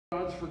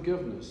God's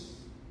forgiveness.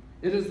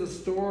 It is the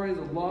story,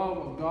 the love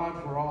of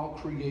God for all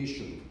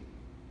creation.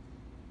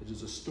 It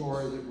is a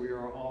story that we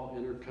are all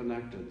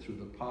interconnected through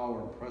the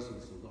power and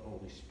presence of the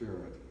Holy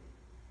Spirit.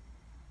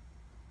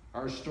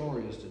 Our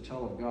story is to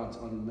tell of God's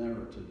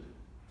unmerited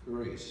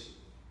grace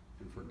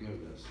and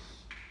forgiveness,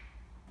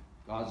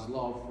 God's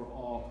love for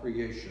all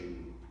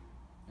creation,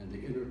 and the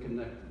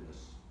interconnectedness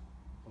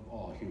of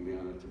all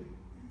humanity.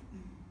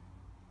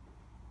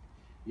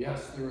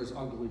 Yes, there is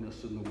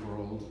ugliness in the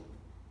world.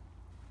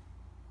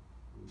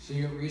 We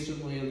see it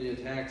recently in the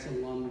attacks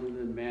in London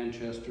and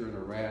Manchester and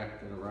Iraq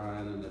and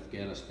Iran and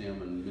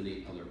Afghanistan and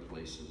many other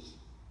places.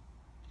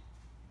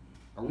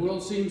 Our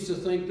world seems to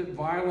think that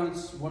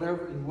violence, in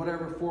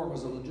whatever form,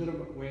 is a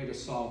legitimate way to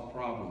solve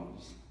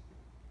problems.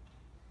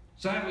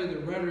 Sadly,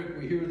 the rhetoric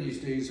we hear these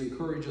days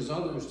encourages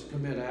others to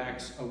commit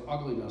acts of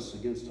ugliness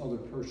against other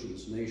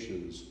persons,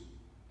 nations,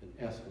 and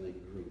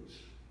ethnic groups.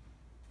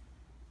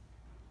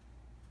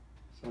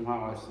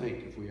 Somehow I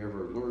think if we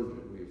ever learned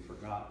it, we've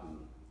forgotten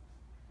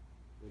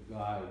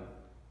that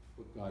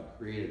what God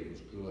created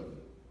was good,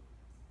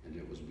 and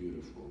it was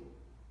beautiful.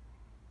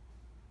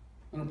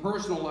 On a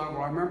personal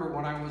level, I remember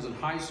when I was in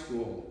high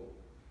school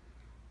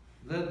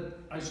that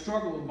I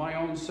struggled with my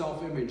own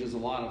self-image, as a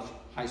lot of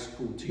high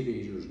school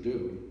teenagers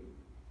do.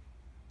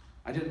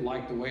 I didn't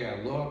like the way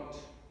I looked.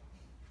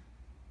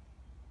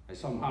 I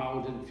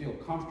somehow didn't feel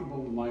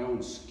comfortable with my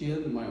own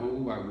skin,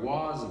 who I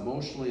was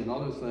emotionally and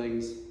other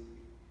things.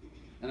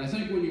 And I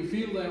think when you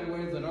feel that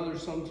way, that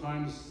others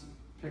sometimes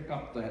pick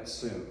up that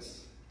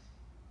sense.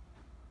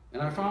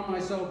 And I found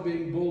myself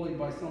being bullied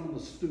by some of the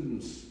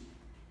students.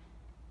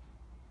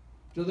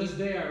 To this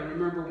day, I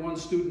remember one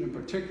student in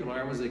particular.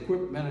 I was the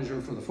equipment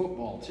manager for the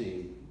football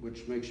team,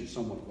 which makes you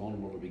somewhat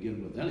vulnerable to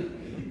begin with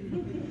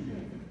anyway.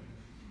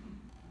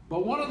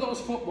 But one of those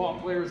football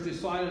players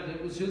decided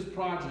it was his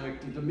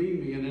project to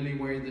demean me in any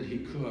way that he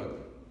could.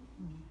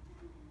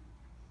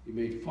 He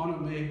made fun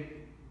of me.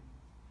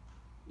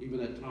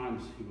 Even at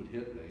times, he would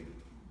hit me.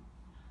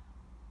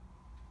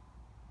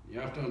 You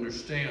have to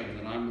understand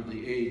that I'm at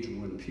the age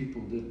when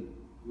people didn't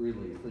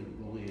really think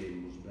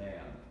bullying was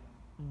bad.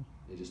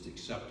 They just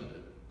accepted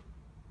it.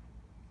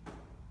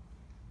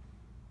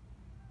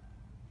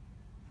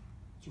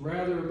 It's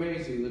rather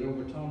amazing that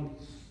over time,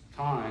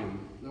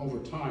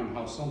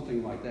 how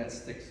something like that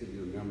sticks in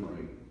your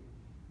memory.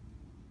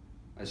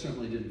 I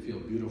certainly didn't feel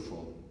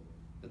beautiful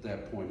at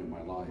that point in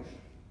my life.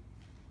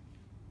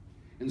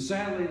 And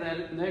sadly,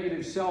 that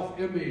negative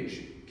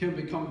self-image can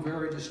become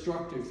very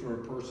destructive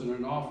for a person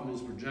and often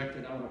is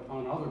projected out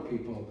upon other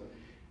people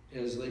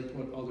as they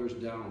put others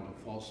down to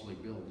falsely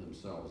build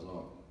themselves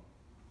up.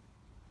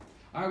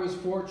 I was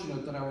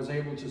fortunate that I was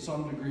able to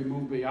some degree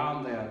move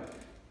beyond that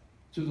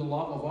to the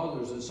love of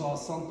others and saw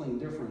something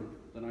different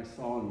than I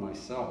saw in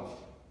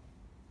myself.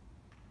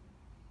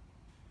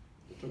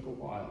 It took a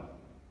while.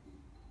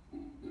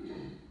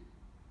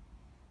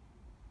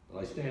 But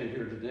I stand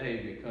here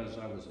today because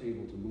I was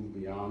able to move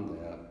beyond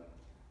that.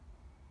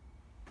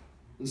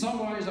 In some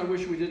ways, I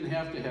wish we didn't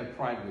have to have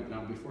Pride Week.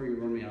 Now, before you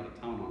run me out of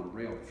town on a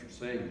rail for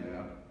saying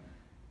that,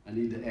 I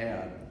need to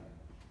add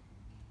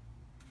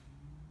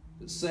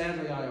that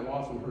sadly, I have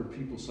often heard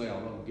people say, I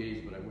love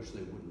gays, but I wish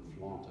they wouldn't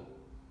flaunt it.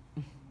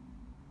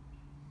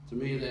 To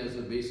me, that is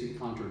a basic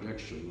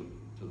contradiction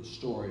to the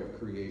story of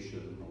creation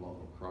and the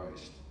love of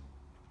Christ.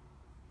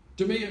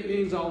 To me, it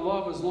means I'll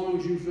love as long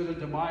as you fit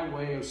into my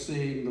way of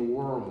seeing the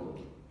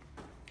world.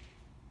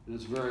 And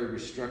it's very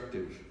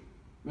restrictive.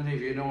 Many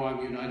of you know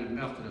I'm United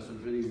Methodist, and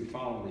if any of you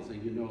follow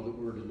anything, you know that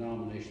we're a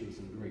denomination that's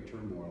in great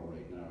turmoil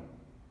right now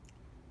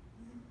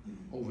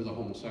over the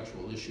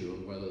homosexual issue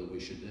of whether we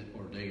should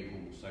ordain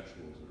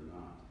homosexuals or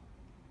not.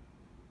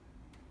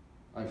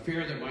 I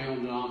fear that my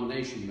own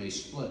denomination may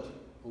split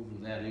over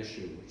that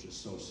issue, which is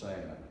so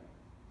sad.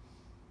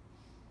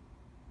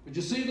 But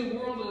you see, the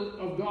world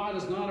of God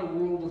is not a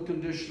world of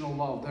conditional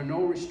love. There are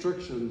no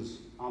restrictions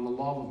on the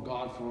love of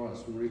God for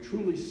us. When we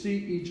truly see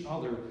each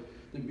other,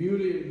 the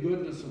beauty and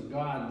goodness of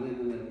God,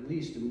 then at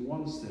least in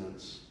one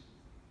sense,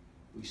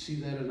 we see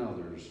that in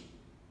others.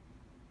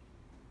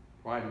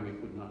 Pride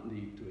Week would not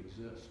need to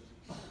exist.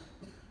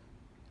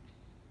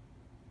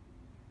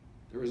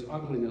 There is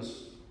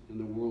ugliness in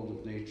the world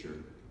of nature,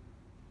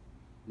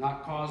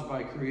 not caused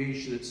by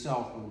creation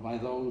itself, but by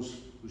those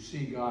who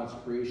see God's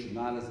creation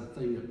not as a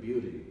thing of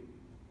beauty,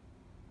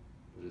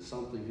 but as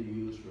something to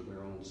use for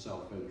their own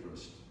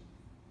self-interest.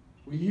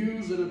 We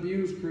use and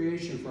abuse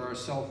creation for our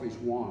selfish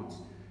wants.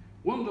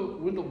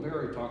 Wendell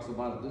Berry talks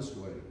about it this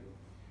way.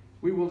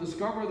 We will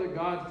discover that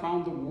God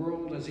found the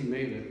world as he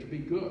made it to be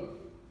good,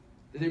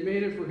 that he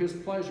made it for his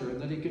pleasure,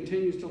 and that he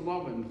continues to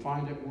love it and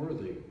find it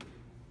worthy.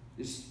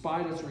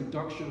 Despite its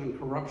reduction and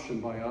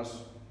corruption by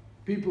us,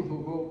 people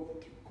who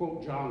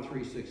quote John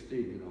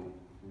 3:16,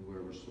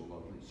 whoever so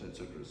lovely,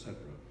 etc., etc.,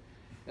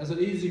 as an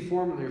easy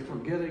formula,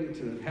 forgetting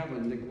to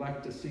heaven,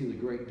 neglect to see the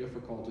great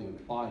difficulty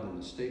implied in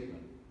the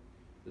statement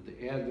that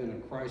the advent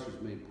of Christ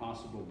was made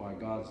possible by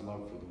God's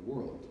love for the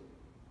world,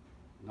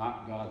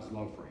 not God's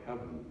love for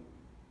heaven,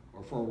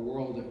 or for a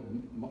world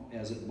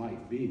as it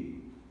might be,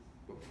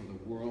 but for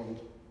the world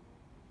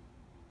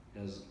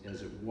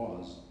as it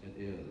was,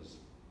 it is.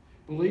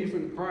 Belief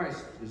in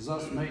Christ is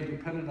thus made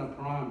dependent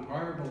upon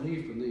prior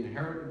belief in the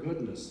inherent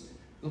goodness,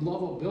 the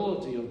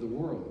lovability of the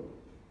world.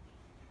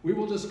 We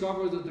will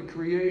discover that the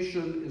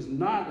creation is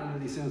not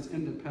in any sense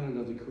independent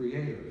of the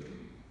Creator,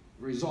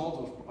 the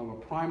result of a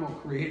primal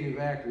creative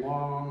act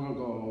long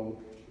ago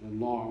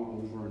and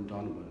long over and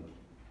done with,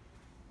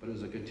 but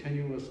is a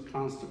continuous,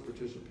 constant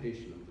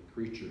participation of the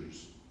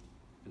creatures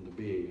in the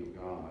being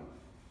of God.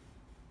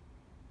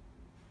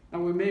 Now,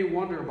 we may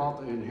wonder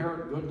about the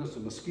inherent goodness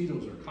of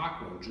mosquitoes or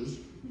cockroaches,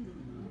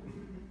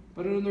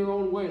 but in their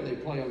own way, they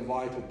play a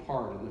vital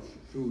part in the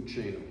food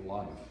chain of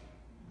life.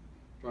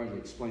 Try to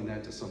explain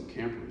that to some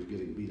camper who's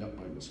getting beat up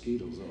by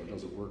mosquitoes, though it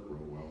doesn't work real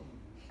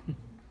well.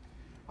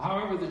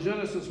 However, the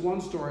Genesis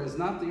 1 story is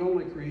not the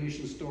only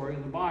creation story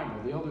in the Bible.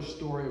 The other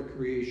story of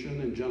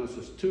creation in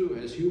Genesis 2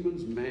 has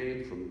humans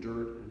made from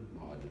dirt and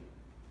mud.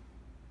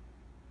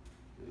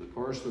 And of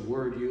course, the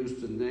word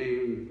used to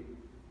name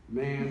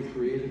man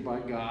created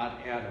by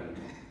God, Adam,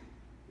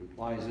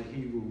 implies a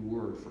Hebrew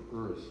word for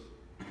earth.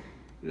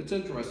 And it's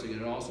interesting,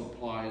 it also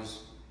applies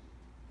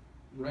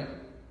red.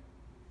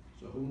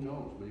 So who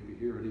knows, maybe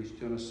here in East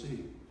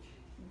Tennessee,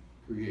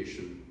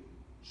 creation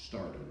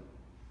started.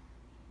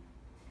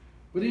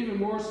 But even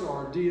more so,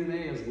 our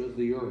DNA is with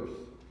the earth.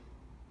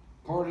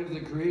 According to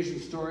the creation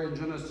story in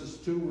Genesis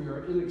 2, we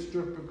are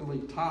inextricably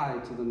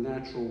tied to the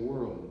natural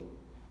world.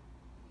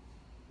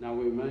 Now,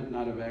 we might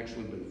not have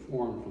actually been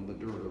formed from the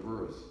dirt of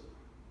earth,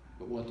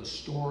 but what the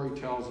story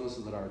tells us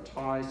is that our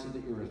ties to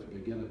the earth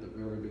begin at the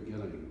very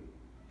beginning.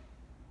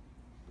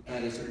 But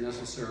that isn't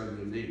necessarily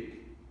unique.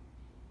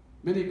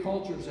 Many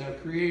cultures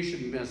have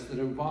creation myths that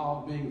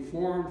involve being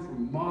formed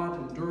from mud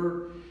and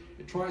dirt.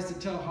 It tries to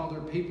tell how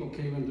their people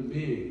came into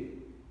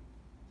being.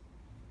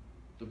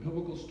 The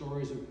biblical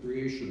stories of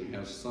creation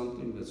have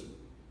something that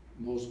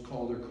most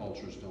other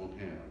cultures don't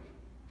have.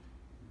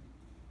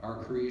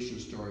 Our creation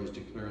stories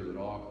declare that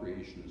all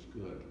creation is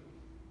good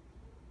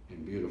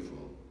and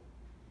beautiful,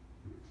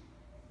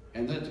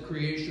 and that the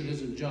creation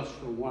isn't just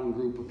for one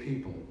group of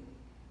people.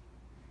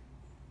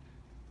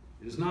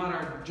 It is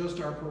not just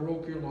our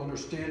parochial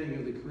understanding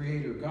of the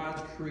Creator.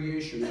 God's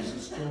creation is a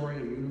story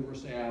of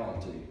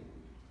universality,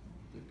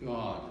 that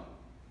God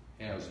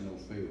has no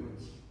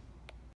favorites.